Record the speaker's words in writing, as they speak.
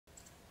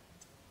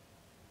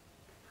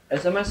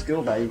It's in my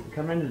school bag. You can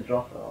come in and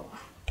drop it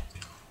off.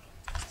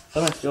 It's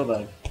in my school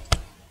bag.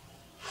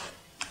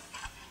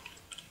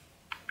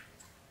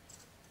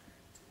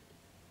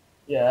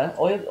 Yeah,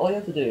 all you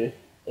have to do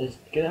is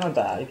get it in my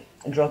bag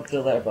and drop it to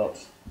the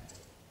letterbox.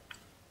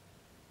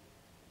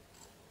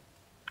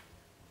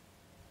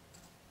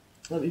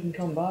 Look, you can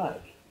come back.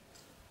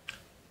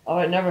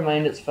 Alright, never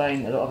mind, it's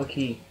fine. I don't have a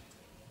key.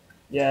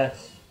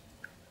 Yes.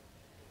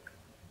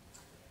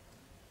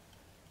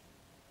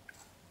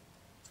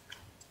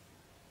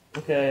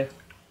 Okay.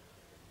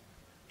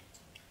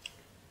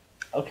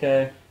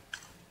 Okay.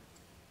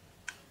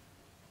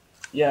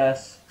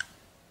 Yes.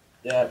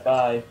 Yeah,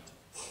 bye.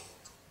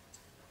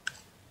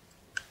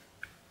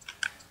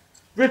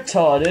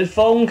 Retarded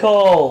phone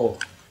call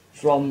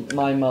from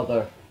my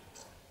mother.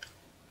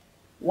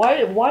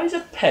 Why is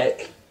a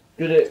pick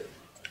good at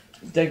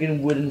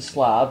digging wooden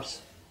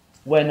slabs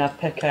when a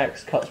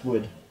pickaxe cuts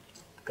wood?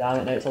 Damn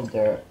it, now it's all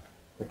dirt.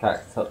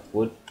 Pickaxe cuts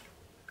wood.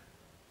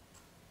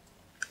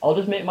 I'll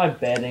just make my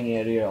bedding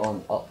area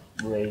on up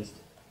raised.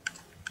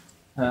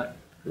 You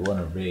want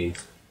to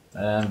raise.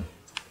 I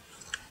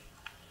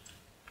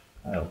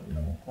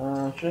don't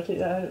know. Should I take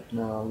that out?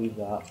 No, I'll leave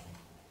that.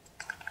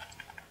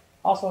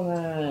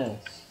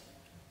 Awesomeness!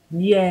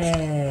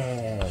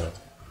 Yeah!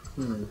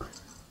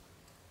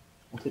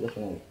 I'll take this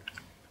one out.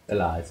 The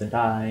lives and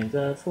times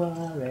of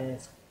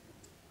Suarez.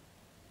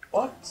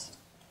 What?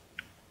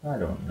 I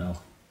don't know.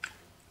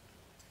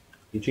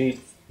 He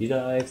cheats, he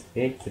dives,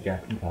 hits the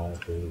jack and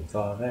cartoon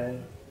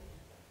Suarez.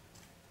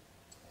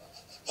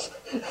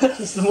 This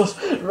is the most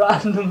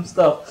random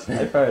stuff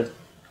I've heard.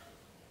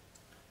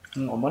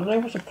 I'm wondering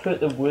if I should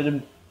put the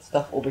wooden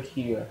stuff over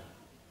here.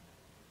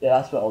 Yeah,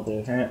 that's what I'll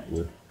do.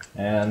 Wood.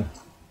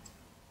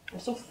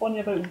 What's so funny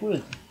about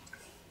wood?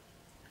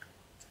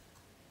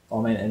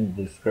 Comment in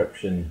the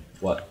description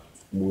what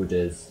wood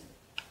is.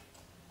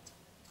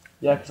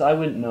 Yeah, because I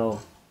wouldn't know.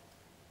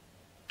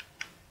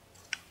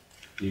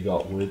 You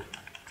got wood.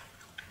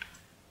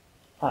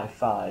 High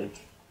five.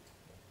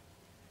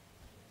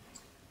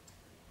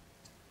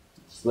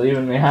 Just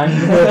leaving me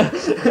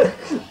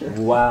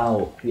hanging.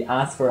 Wow. He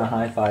asked for a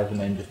high five and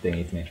then just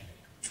dinged me.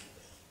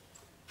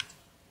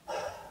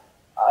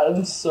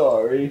 I'm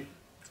sorry.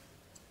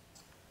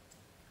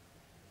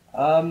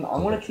 I'm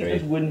gonna keep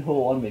this wooden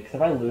hole on me because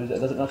if I lose it, it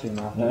doesn't actually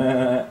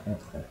matter.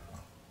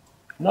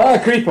 No,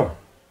 creeper!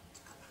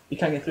 You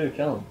can't get through,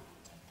 kill him.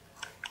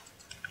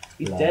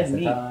 He's dead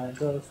meat.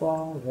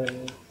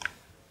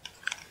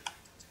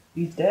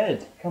 He's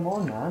dead. Come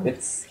on, man.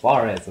 It's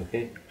Suarez,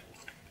 okay?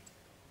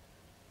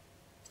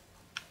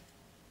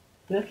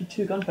 They left you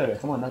 2 gunpowder.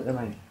 Come on, never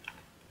mind.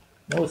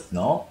 No, it's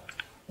not.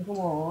 Oh, come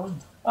on.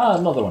 Ah,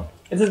 another one.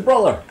 It's his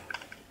brother!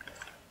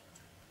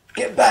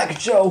 Get back,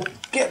 Joe!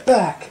 Get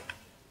back!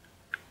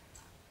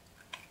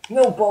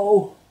 No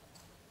bow!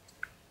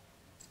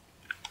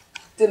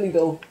 Dilly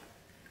go!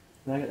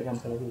 Can I get the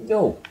gunpowder?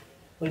 No!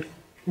 Please.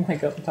 Oh my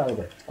god,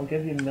 Tyler. I'll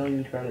give you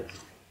 1,000,000 credits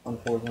on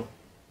Forza.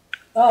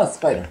 Ah,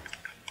 spider.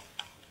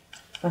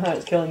 Haha,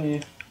 it's killing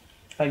you.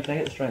 Fine, can I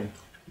get the string?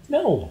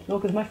 No! No,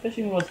 because my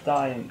fishing rod's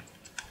dying.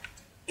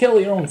 Kill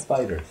your own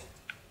spiders.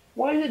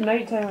 Why is it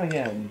night time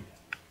again?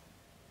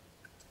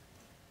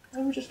 I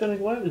was just gonna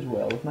go out as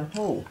well with my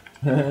hoe.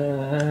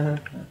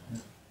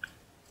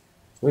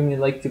 Wouldn't you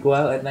like to go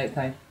out at night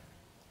time?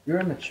 You're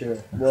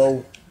immature.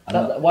 Well,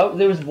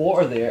 there was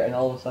water there and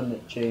all of a sudden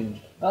it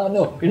changed. Oh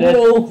no! You're dead.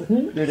 No.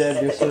 You're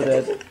dead, you're so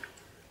dead.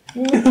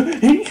 Hit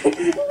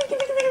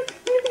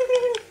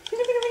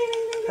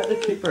the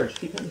creepers,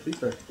 keep hitting the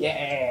creepers.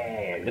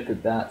 Yeah! Look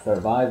at that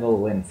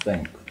survival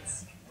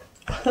instincts.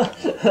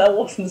 That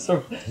wasn't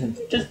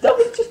that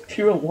was just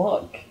pure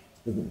luck.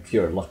 It wasn't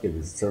pure luck, it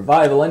was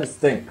survival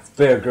instincts,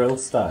 Bear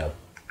Grylls style.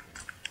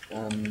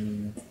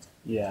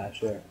 Yeah,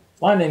 sure.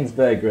 My name's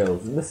Bear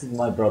Grylls, and this is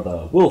my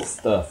brother, Wolf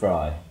Stir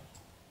Fry.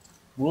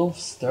 Wolf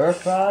stir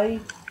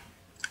fry?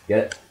 Get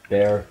it?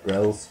 Bear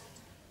Grylls.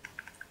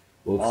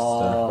 Wolf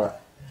Stir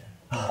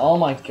Fry. Oh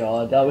my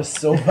god, that was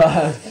so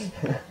bad.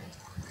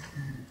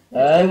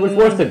 It was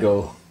worth a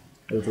go.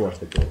 It was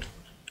worth a go.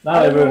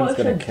 Now everyone's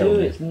gonna kill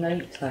me. It's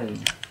night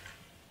time.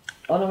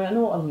 Oh no, wait, I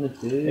know what I'm gonna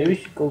do. Maybe we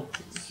should go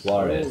to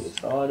Suarez.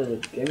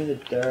 Suarez, give me the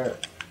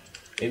dirt.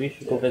 Maybe we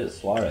should go visit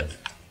Suarez.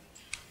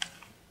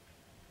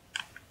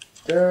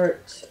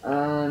 Dirt,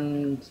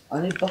 and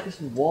I need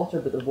buckets of water,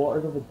 but the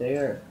water's over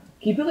there.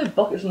 Can you put like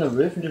buckets on the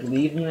roof and just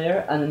leave them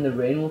there, and then the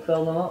rain will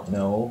fill them up?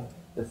 No,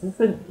 this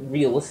isn't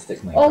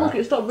realistic, Minecraft. Oh look,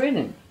 it stopped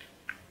raining.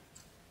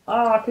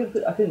 Ah, I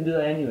couldn't do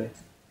that anyway.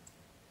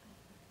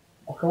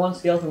 Oh come on,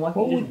 skeleton, why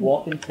can't you just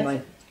walk into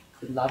my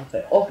lava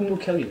pit? Oh, I can go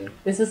kill you then.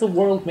 This is a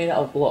world made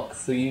out of blocks,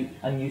 so you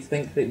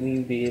think that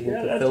we'll be able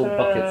to fill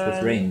buckets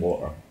with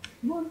rainwater.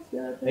 Come on,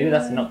 skeleton. Maybe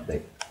that's an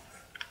update.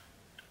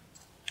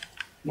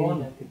 Come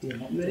on,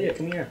 you idiot,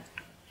 come here.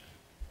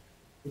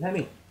 You hit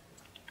me.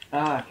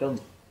 Ah, I killed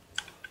him.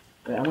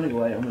 Wait, I'm gonna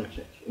go out, I'm gonna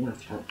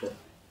chance it.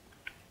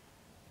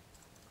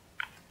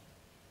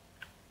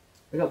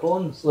 I got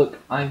bones. Look,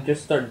 I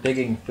just started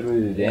digging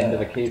through the end of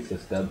the cave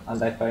system,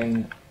 and I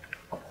found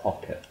a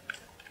pocket.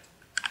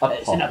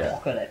 It's an pocket.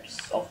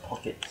 apocalypse of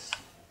pockets.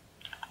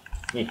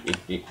 Right,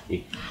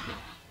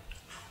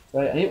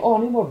 Right, I need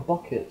more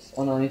buckets.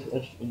 Oh no, I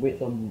just wait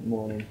till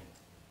morning.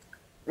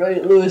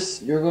 Right,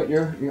 Lewis,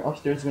 you're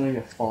upstairs gonna be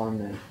a farm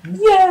then.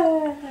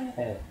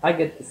 yeah! I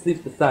get to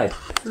sleep beside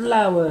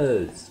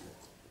flowers.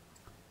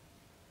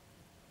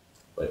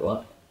 Wait,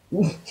 what?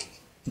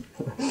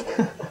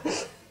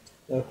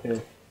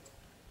 Okay.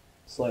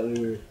 Slightly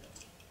weird.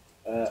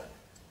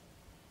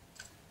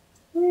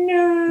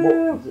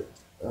 No! What?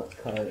 That's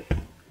cut out.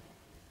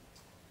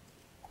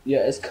 Yeah,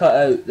 it's cut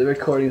out. The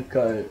recording's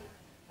cut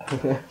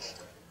out.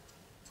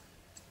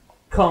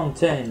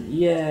 Content,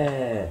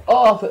 yeah!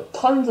 Oh, I put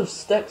tons of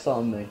sticks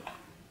on me.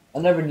 I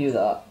never knew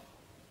that.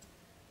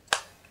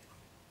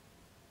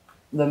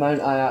 The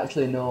amount I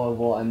actually know of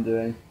what I'm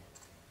doing.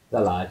 The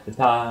light, the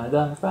tide,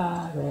 the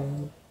fire.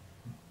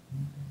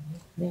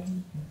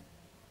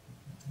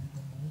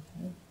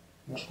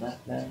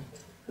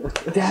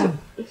 Damn!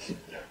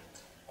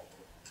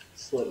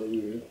 Slightly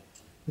weird.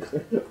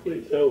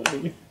 Please help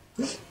me.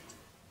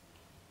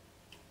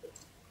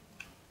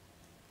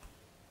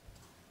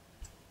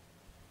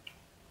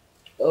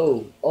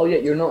 Oh yeah,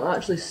 you're not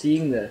actually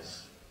seeing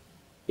this.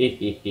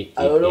 I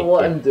don't know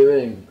what I'm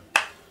doing.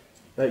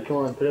 Right, come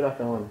on, put it back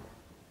on.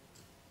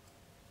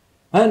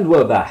 And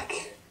we're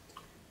back.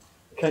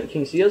 Can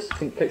you see us?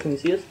 Can you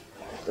see us?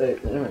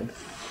 Wait, never mind.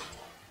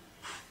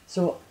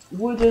 So,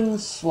 wooden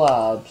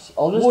slabs.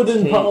 I'll just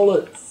Wooden take...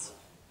 pallets.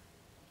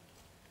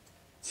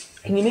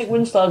 Can you make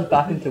wooden slabs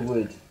back into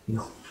wood?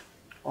 No.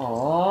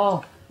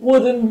 Aww.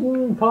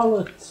 Wooden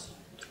pallets.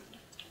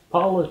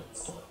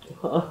 Pallets.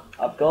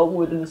 I've got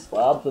wooden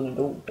slabs and I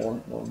don't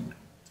want them.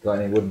 Got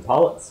any wooden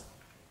pallets?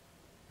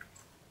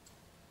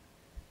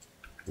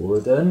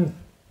 Wooden.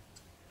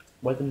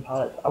 Wooden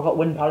pallets. I've got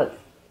wooden pallets.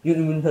 You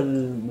can wooden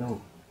pallets.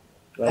 No.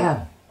 Right.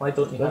 Damn. Why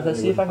don't you have Let's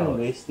any see if I wooden can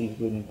pallets? waste these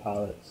wooden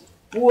pallets.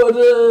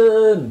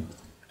 Wooden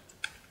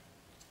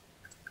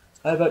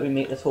How about we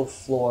make this whole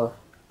floor?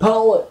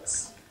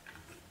 pallets.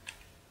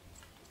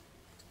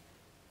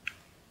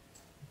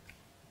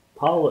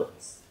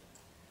 Pallets.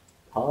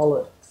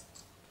 Pallets.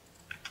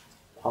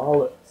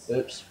 Pallets.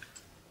 Oops.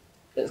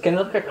 It's kind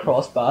of like a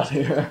crossbar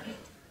here.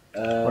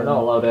 We're not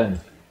allowed in.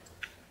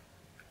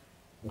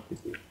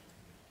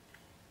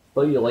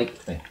 But you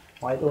liked me.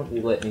 Why don't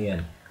you let me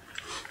in?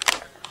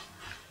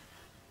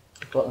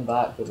 Got them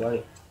back, don't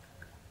worry.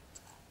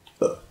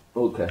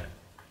 Okay.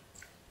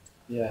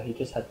 Yeah, he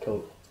just had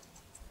coke.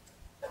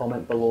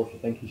 Comment below if you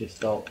think he should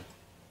stop.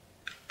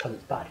 Because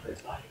it's bad, but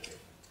it's bad.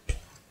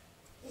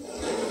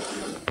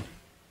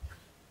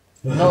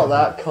 Not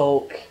that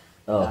coke.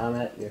 Oh. Damn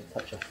it, you're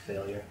such a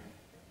failure.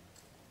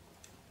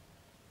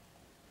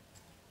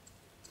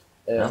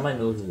 Now my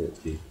nose is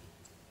itchy.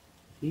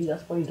 See,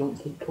 that's why you don't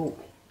take coke.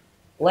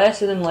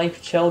 Lesson in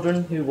life,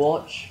 children who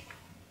watch.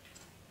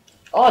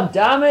 Oh,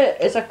 damn it!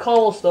 It's a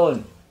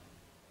cobblestone!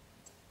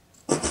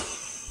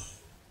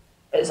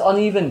 It's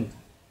uneven.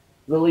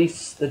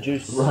 Release the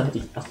juice. Right.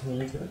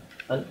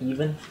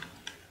 Uneven.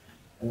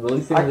 And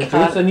releasing I the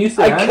can't, juice and you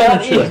say I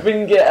can't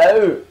even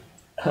get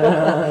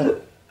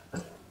out!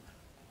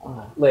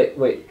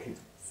 Wait.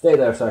 Stay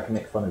there so I can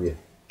make fun of you.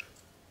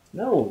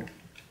 No.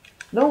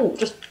 No,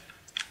 just...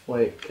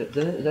 Wait, can I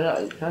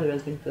do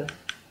anything to this?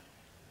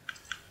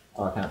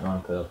 Oh, I can't run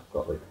because I've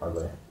got like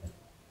hardly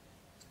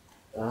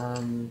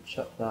anything.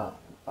 Chuck that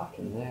back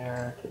in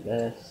there to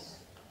this.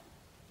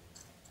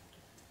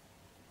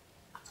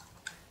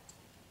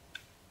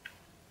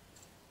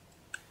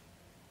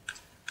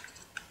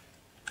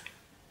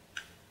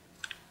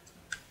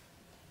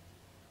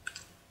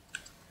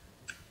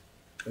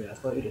 Wait, I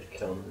thought you just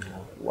killed him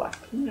now. What?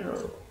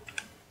 No.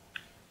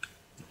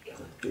 You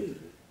can't do.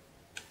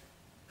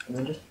 And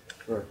then just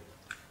for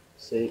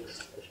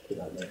sakes, let's put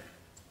that there.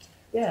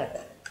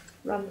 Yeah,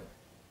 run.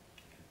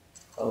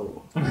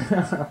 Oh.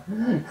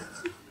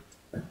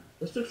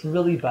 This looks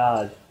really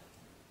bad.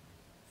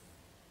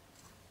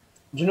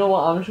 Do you know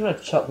what? I'm just gonna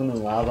chuck them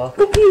in lava.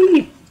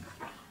 Do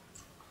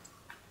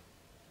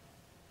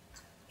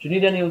you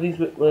need any of these,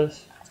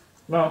 Liz?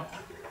 No.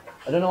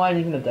 I don't know why I'm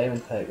using a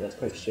diamond pick. That's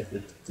quite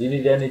stupid. Do you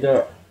need any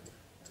dirt?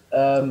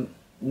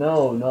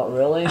 No, not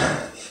really.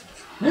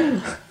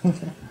 I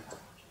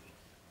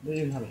don't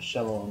even have a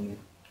shovel on me.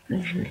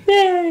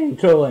 Yay!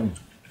 Trolling.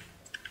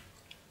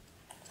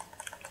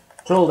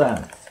 Troll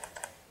dance.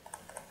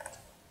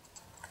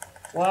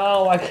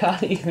 Wow, I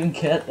can't even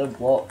get the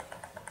block.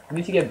 We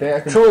need to get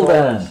better Troll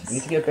controllers. dance. We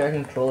need to get better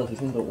controllers.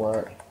 These ones don't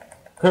work.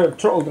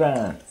 Troll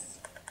dance.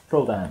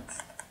 Troll dance.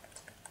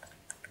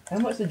 How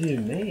much did you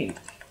make?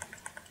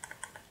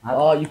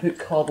 Oh, you put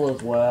cobble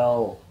as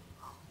well.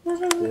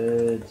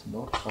 Good,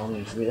 not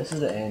funny. Wait, this is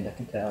the end, I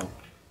can tell.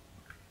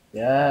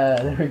 Yeah,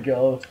 there we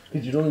go.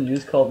 Because you don't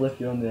use cobble if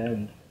you're on the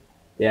end.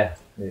 Yeah,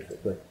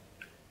 basically.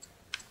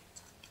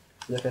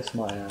 Look how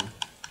smart I am.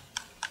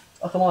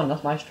 Oh, come on,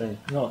 that's my string.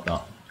 No, it's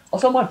not.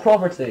 Also my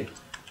property.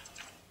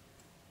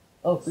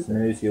 Oh, Cooper.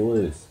 Snooze, you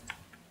lose.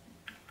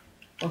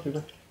 Come on,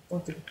 Cooper. Come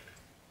on, Cooper.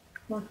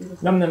 Come on, Cooper.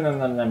 Num num num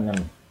num num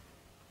num.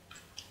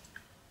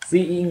 See,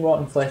 eating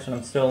rotten flesh and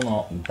I'm still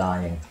not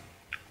dying.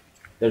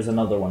 There's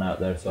another one out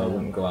there, so I Yeah.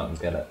 wouldn't go out and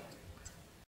get it.